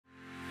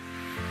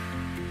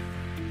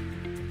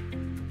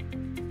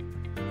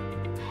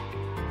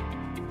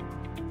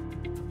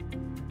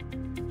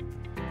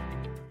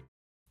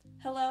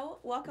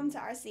welcome to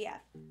RCF.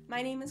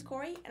 My name is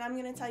Corey, and I'm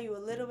going to tell you a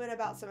little bit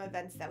about some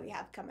events that we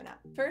have coming up.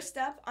 First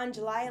up, on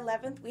July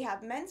 11th, we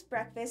have men's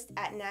breakfast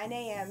at 9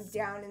 a.m.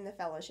 down in the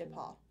fellowship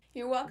hall.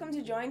 You're welcome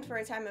to join for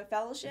a time of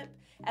fellowship,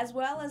 as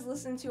well as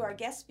listen to our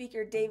guest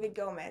speaker, David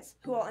Gomez,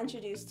 who I'll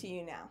introduce to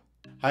you now.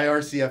 Hi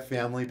RCF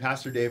family,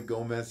 Pastor Dave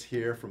Gomez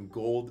here from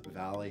Gold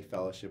Valley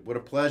Fellowship. What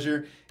a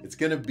pleasure it's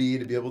going to be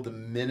able to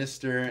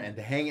minister and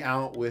to hang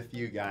out with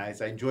you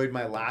guys. I enjoyed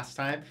my last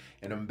time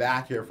and I'm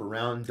back here for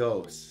round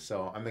dose,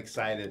 so I'm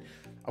excited.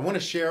 I want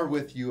to share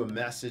with you a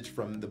message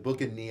from the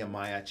book of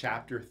Nehemiah,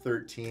 chapter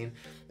 13,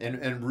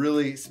 and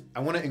really I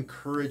want to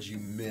encourage you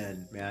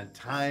men, man,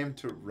 time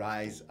to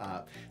rise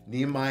up.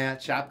 Nehemiah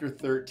chapter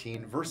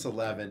 13, verse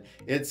 11,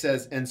 it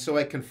says, "And so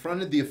I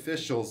confronted the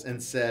officials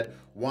and said,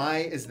 'Why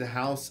is the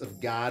house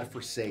of God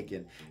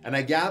forsaken?' And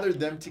I gathered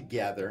them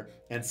together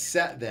and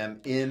set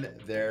them in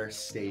their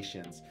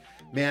stations."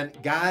 Man,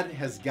 God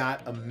has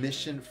got a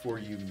mission for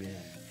you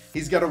men.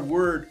 He's got a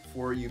word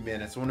for you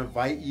men. So I want to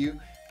invite you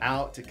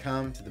out to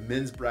come to the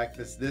men's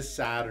breakfast this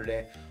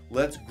Saturday.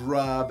 Let's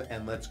grub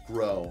and let's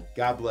grow.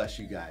 God bless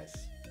you guys.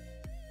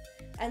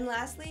 And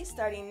lastly,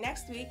 starting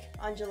next week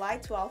on July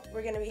 12th,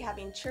 we're going to be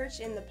having church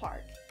in the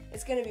park.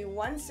 It's going to be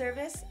one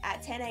service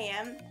at 10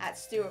 a.m. at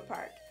Stewart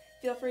Park.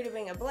 Feel free to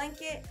bring a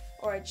blanket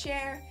or a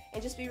chair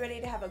and just be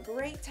ready to have a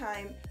great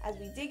time as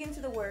we dig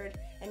into the Word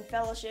and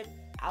fellowship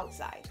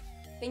outside.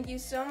 Thank you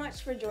so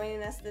much for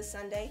joining us this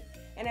Sunday,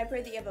 and I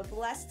pray that you have a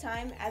blessed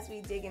time as we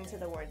dig into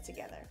the Word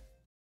together.